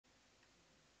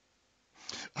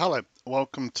Hello,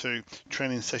 welcome to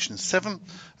training session 7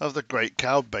 of the Great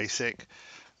Cow Basic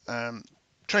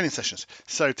training sessions.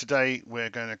 So today we're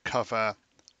going to cover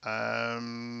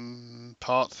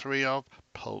part 3 of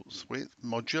pulse width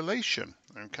modulation.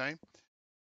 Okay.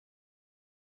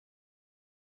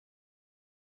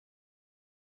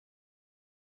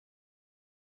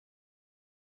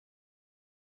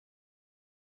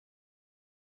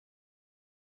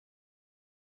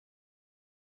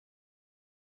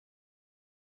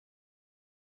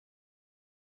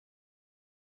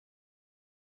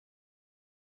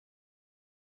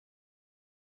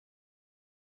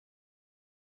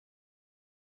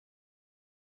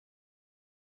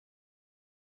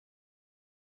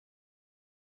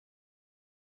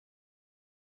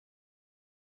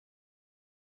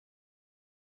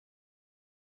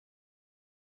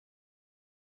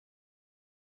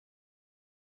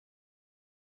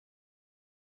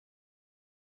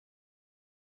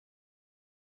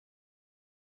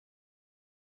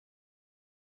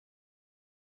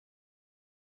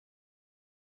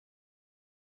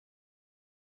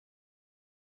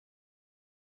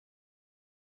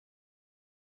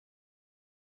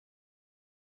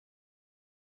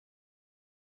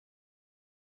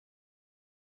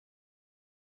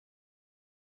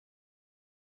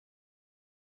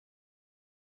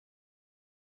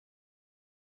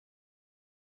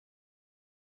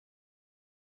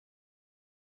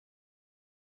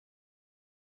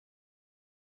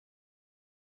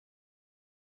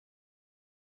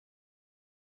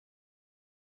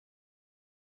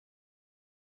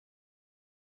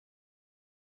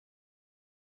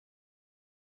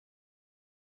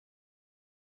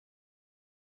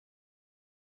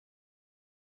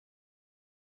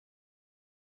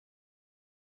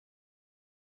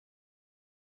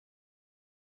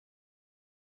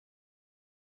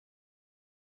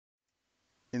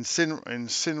 In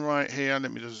SynWrite here, let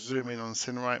me just zoom in on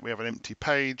SynWrite. We have an empty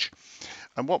page,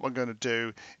 and what we're going to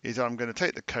do is I'm going to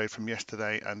take the code from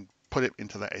yesterday and put it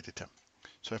into the editor.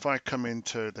 So if I come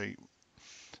into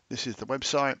this is the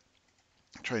website,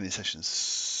 training session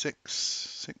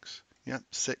 6, yeah,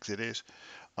 6 it is.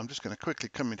 I'm just going to quickly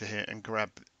come into here and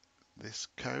grab this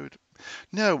code.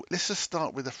 No, let's just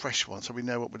start with a fresh one so we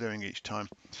know what we're doing each time.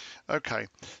 Okay,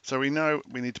 so we know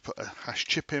we need to put a hash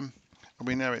chip in, and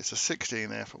we know it's a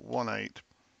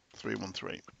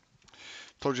 16F18313.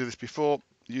 Told you this before,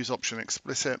 use option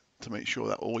explicit to make sure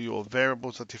that all your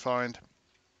variables are defined.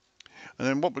 And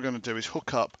then what we're going to do is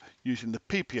hook up using the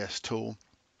PPS tool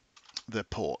the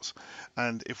ports.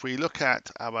 And if we look at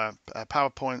our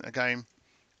PowerPoint again,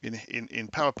 in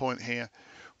PowerPoint here,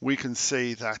 we can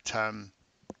see that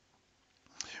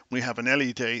we have an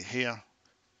LED here,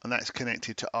 and that's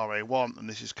connected to RA1, and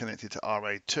this is connected to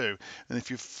RA2. And if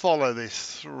you follow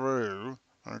this through,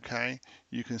 okay,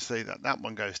 you can see that that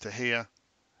one goes to here,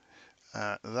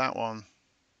 that one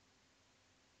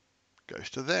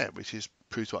goes to there, which is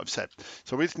proves what I've said.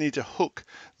 So we just need to hook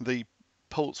the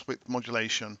pulse width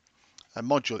modulation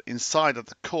module inside of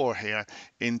the core here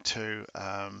into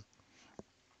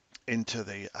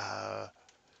the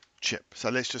chip. So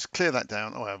let's just clear that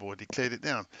down. Oh, I've already cleared it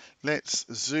down. Let's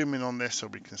zoom in on this so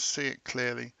we can see it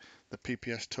clearly, the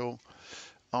PPS tool.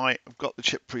 I've got the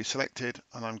chip pre-selected,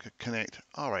 and I'm going to connect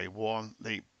RA1,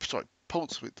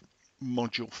 pulse width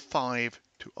module 5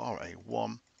 to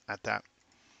RA1, add that.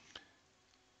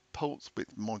 Pulse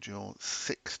width module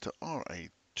 6 to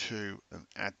RA2, and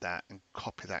add that, and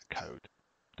copy that code.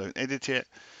 Don't edit it,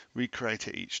 recreate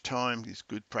it each time. It's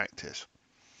good practice.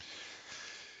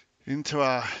 Into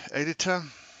our editor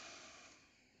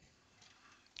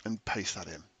and paste that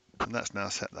in. And that's now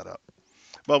set that up.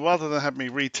 Well, rather than have me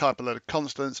retype a load of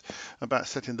constants about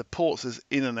setting the ports as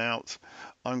in and out,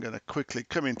 I'm going to quickly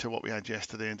come into what we had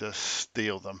yesterday and just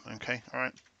steal them. Okay, all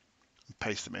right, and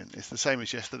paste them in. It's the same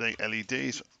as yesterday,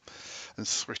 LEDs and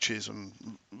switches and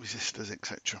resistors,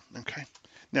 etc. Okay.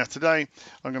 Now today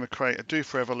I'm going to create a do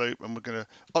forever loop, and we're going to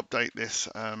update this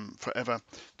forever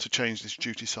to change this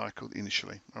duty cycle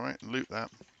initially. All right, loop that.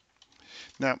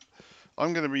 Now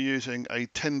I'm going to be using a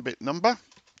 10-bit number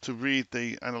to read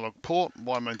the analog port.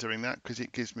 Why am I doing that? Because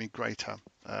it gives me greater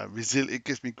it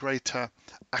gives me greater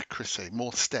accuracy,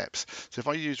 more steps. So if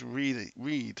I use read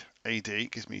AD,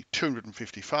 it gives me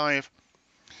 255,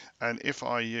 and if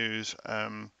I use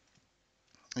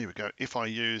here we go. If I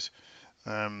use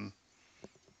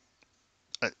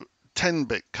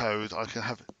 10-bit code, I can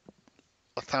have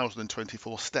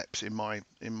 1024 steps in my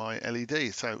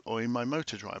LED, or in my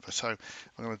motor driver. So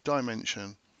I'm going to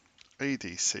dimension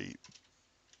ADC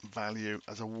value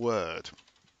as a word.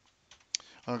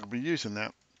 I'm going to be using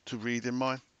that to read in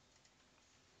my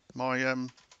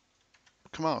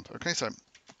command. Okay, so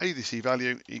ADC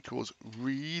value equals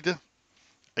read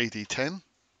AD10.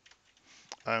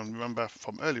 And remember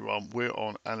from earlier on, we're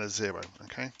on and a 0,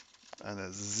 okay? And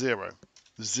a 0,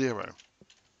 0.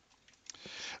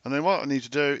 And then what I need to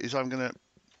do is I'm going to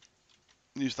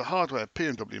use the hardware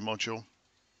PWM module,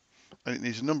 and it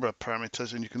needs a number of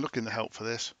parameters, and you can look in the help for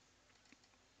this.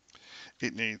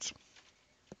 It needs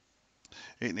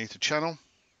a channel.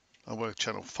 I work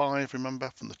channel 5,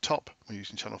 remember, from the top. We're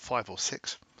using channel 5 or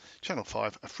 6. Channel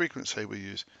 5, a frequency, we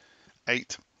use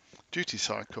 8. Duty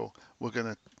cycle, we're going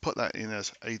to put that in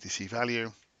as ADC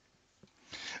value.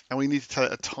 And we need to tell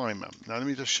it a timer. Now let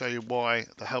me just show you why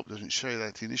the help doesn't show you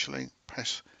that initially.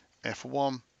 Press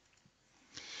F1.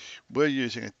 We're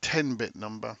using a 10-bit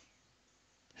number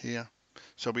here,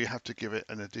 so we have to give it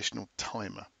an additional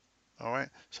timer. All right,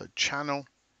 so channel,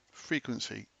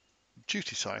 frequency,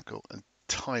 duty cycle, and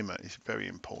timer is very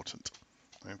important.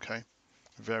 Okay,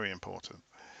 very important.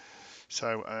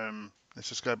 So let's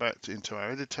just go back into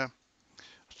our editor.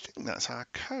 I think that's our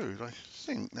code. I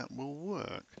think that will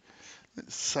work.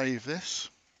 Let's save this.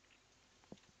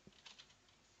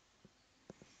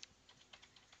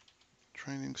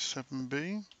 Training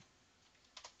 7B.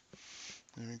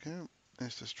 There we go.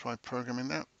 Let's just try programming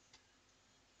that.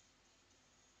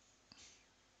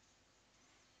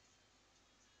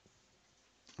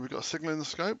 Have we got a signal in the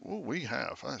scope? Oh, we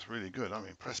have. That's really good. I'm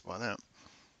impressed by that.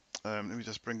 Let me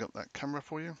just bring up that camera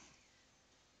for you.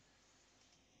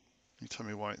 You tell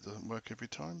me why it doesn't work every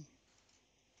time.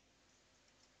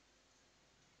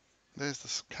 There's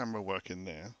the camera working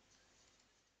there.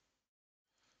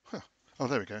 Huh. Oh,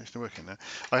 there we go. It's working now.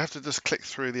 I have to just click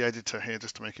through the editor here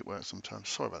just to make it work sometimes.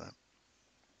 Sorry about that.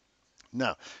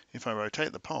 Now, if I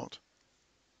rotate the pot,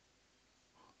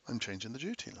 I'm changing the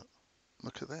duty.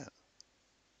 Look at that.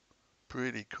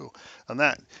 Pretty cool. And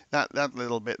that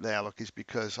little bit there, look, is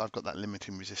because I've got that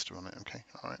limiting resistor on it. Okay,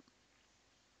 all right.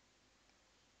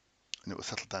 And it will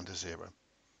settle down to 0.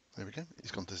 There we go.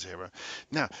 It's gone to 0.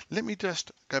 Now, let me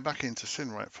just go back into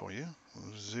SynWrite for you.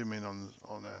 We'll zoom in on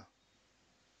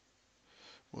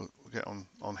we'll get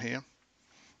on here.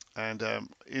 And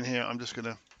in here, I'm just going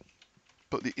to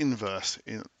put the inverse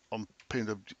in on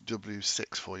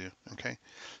PWM6 for you. Okay.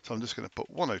 So I'm just going to put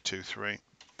 1023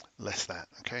 less that.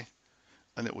 Okay.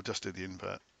 And it will just do the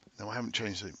invert. Now, I haven't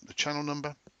changed the channel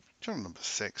number. Channel number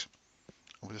 6.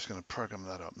 And we're just going to program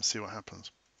that up and see what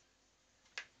happens.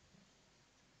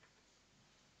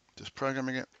 Just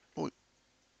programming it. Oh,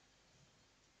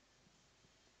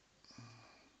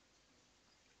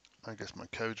 I guess my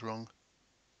code's wrong.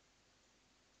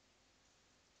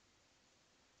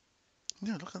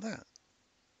 Yeah, look at that.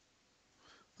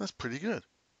 That's pretty good.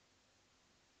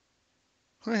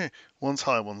 One's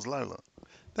high, one's low. Look.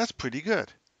 That's pretty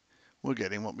good. We're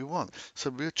getting what we want. So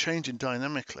we're changing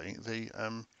dynamically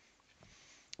the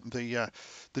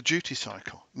duty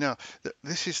cycle. Now,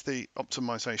 this is the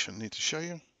optimization I need to show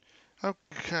you.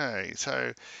 Okay,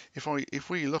 so if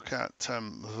we look at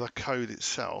the code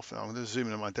itself, I'm going to zoom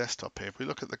in on my desktop here. If we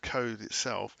look at the code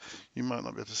itself, you might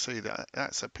not be able to see that.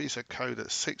 That's a piece of code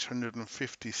at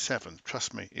 657.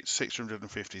 Trust me, it's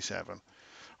 657.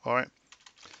 All right.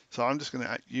 So I'm just going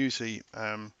to use the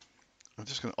I'm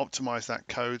just going to optimize that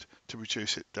code to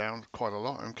reduce it down quite a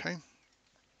lot. Okay.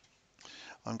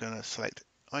 I'm going to select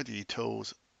IDE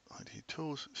tools,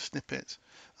 snippets,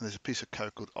 and there's a piece of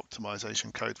code called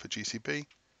optimization code for GCB,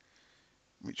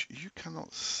 which you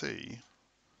cannot see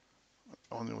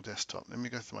on your desktop. Let me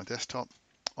go to my desktop.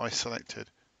 I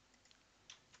selected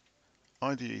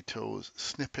IDE tools,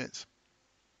 snippets,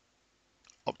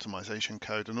 optimization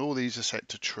code, and all these are set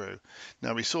to true.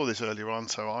 Now we saw this earlier on,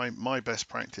 so my best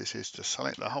practice is to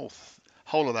select the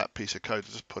whole of that piece of code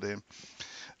I just put in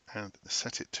and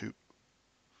set it to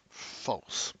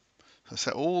false. So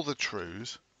set all the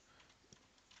trues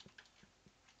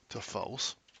to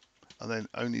false, and then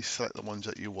only select the ones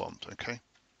that you want. Okay,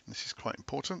 this is quite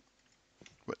important.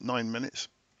 We're at 9 minutes.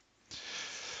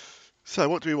 So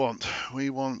what do we want? We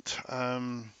want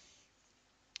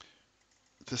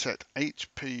to set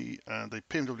HP and the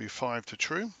PWM5 to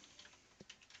true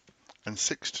and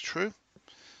 6 to true.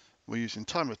 We're using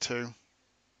timer 2,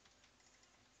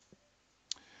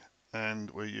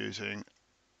 and we're using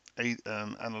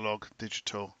analog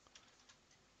digital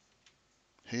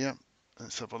here.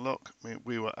 Let's have a look.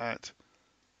 We were at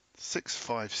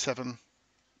 657.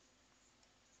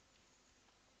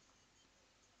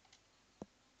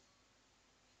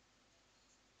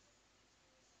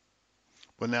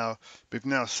 We've now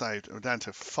saved. We're down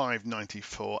to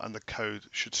 594, and the code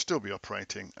should still be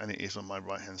operating, and it is on my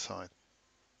right hand side.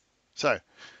 So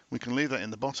we can leave that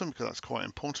in the bottom because that's quite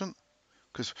important.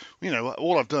 because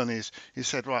all I've done is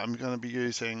said, right, I'm going to be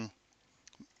using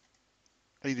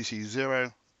ADC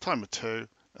 0, timer 2,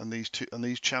 and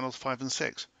these channels 5 and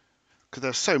 6, because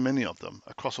there's so many of them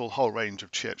across a whole range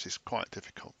of chips. It's quite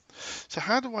difficult. So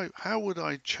how would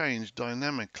I change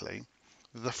dynamically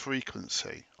the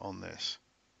frequency on this?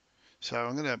 So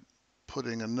I'm going to put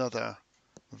in another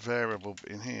variable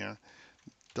in here,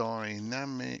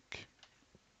 dynamic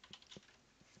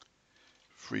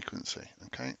frequency,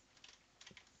 okay,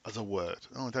 as a word.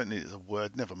 Oh, I don't need it as a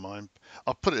word, never mind.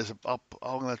 I'll put it as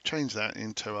I'm going to change that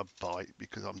into a byte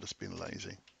because I'm just being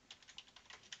lazy.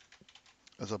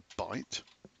 As a byte,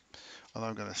 and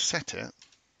I'm going to set it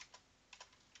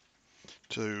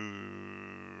to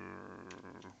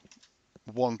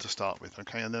 1 to start with,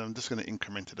 okay, and then I'm just going to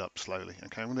increment it up slowly,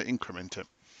 okay. I'm going to increment it.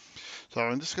 So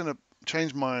I'm just going to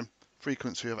change my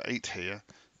frequency of 8 here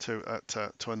to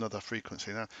another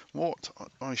frequency. Now, what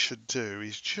I should do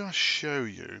is just show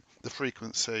you the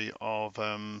frequency of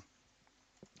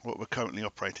what we're currently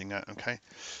operating at, okay.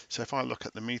 So if I look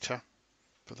at the meter,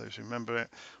 for those who remember it,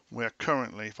 we're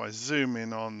currently, if I zoom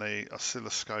in on the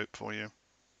oscilloscope for you,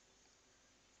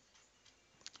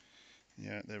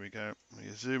 yeah, there we go. When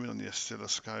you zoom in on the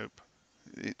oscilloscope,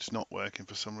 it's not working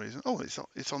for some reason. Oh,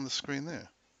 it's on the screen there.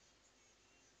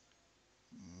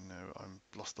 No,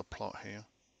 I've lost the plot here.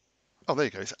 Oh, there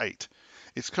you go, it's 8.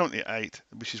 It's currently at 8,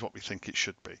 which is what we think it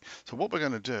should be. So what we're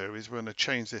going to do is we're going to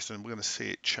change this, and we're going to see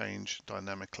it change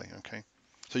dynamically, okay?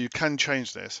 So you can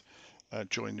change this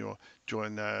during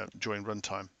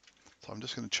runtime. So I'm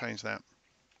just going to change that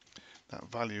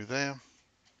value there.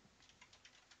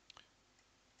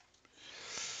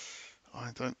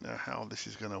 I don't know how this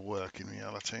is going to work in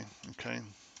reality, okay?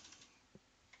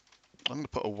 I'm going to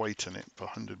put a wait in it for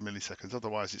 100 milliseconds,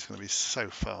 otherwise it's going to be so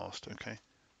fast, okay?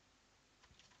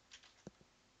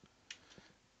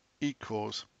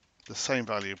 Equals the same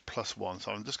value plus 1.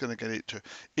 So I'm just going to get it to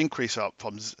increase up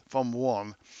from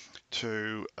 1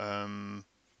 to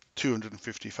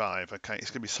 255, okay?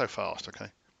 It's going to be so fast,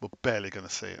 okay? We're barely going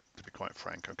to see it, to be quite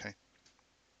frank, okay?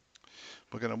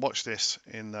 We're going to watch this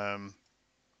in,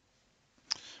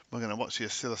 we're going to watch the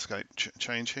oscilloscope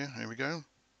change here. Here we go.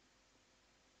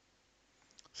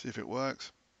 See if it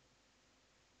works.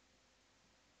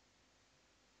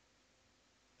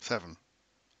 7.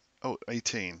 Oh,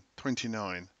 18,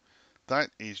 29. That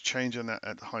is changing that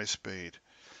at high speed.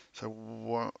 So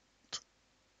what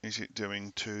is it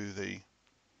doing to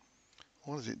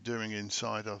what is it doing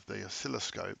inside of the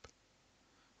oscilloscope?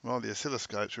 Well, the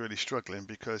oscilloscope's really struggling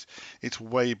because it's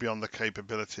way beyond the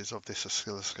capabilities of this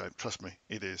oscilloscope. Trust me,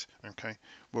 it is, okay?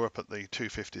 We're up at the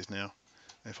 250s now.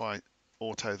 If I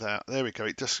auto that, there we go.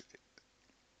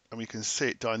 And we can see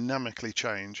it dynamically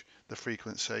change the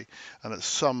frequency, and at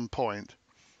some point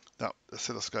that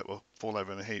oscilloscope will fall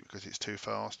over in a heap because it's too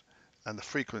fast, and the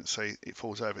frequency it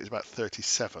falls over is about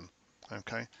 37,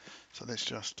 okay? So let's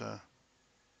just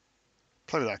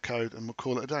play with that code and we'll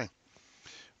call it a day.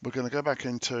 We're going to go back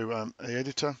into the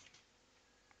editor,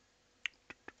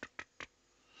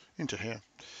 into here,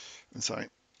 and say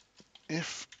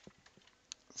if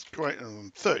it's greater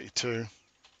than 32,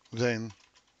 then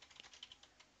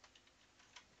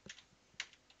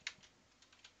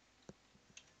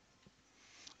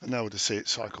and now we'll just see it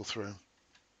cycle through.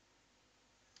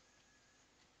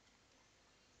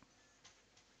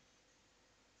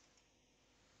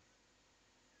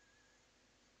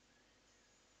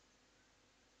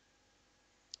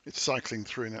 It's cycling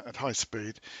through at high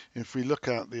speed. If we look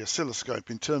at the oscilloscope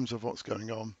in terms of what's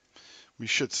going on, we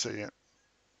should see it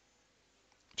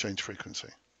change frequency.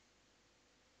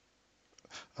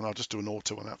 And I'll just do an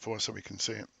auto on that for us so we can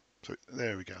see it. So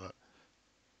there we go. Look.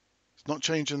 It's not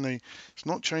changing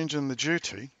the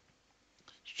duty.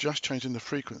 It's just changing the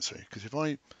frequency. Because if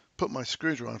I put my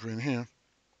screwdriver in here,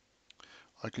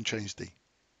 I can change the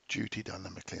duty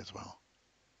dynamically as well.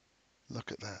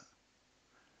 Look at that.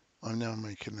 I'm now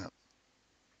making that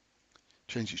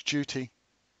change its duty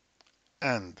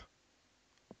and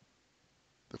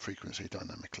the frequency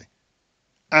dynamically.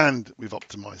 And we've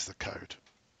optimized the code.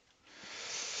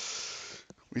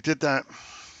 We did that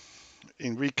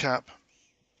in recap.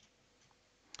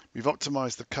 We've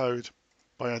optimized the code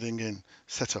by adding in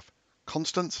set of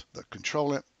constants that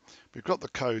control it. We've got the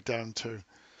code down to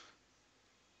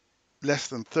less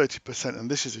than 30%, and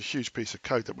this is a huge piece of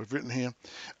code that we've written here.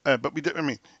 But we can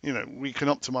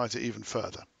optimize it even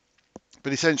further.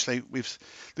 But essentially,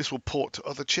 this will port to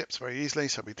other chips very easily.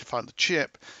 So we define the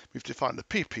chip, we've defined the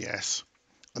PPS,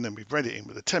 and then we've read it in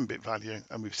with a 10-bit value,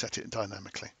 and we've set it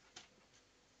dynamically.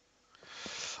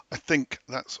 I think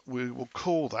we will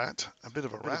call that a bit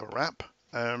of a wrap.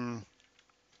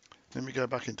 Let me go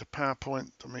back into PowerPoint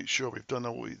to make sure we've done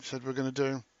all we said we're going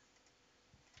to do.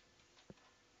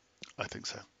 I think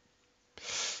so.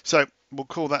 So we'll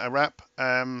call that a wrap.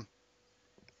 Thank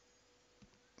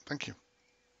you.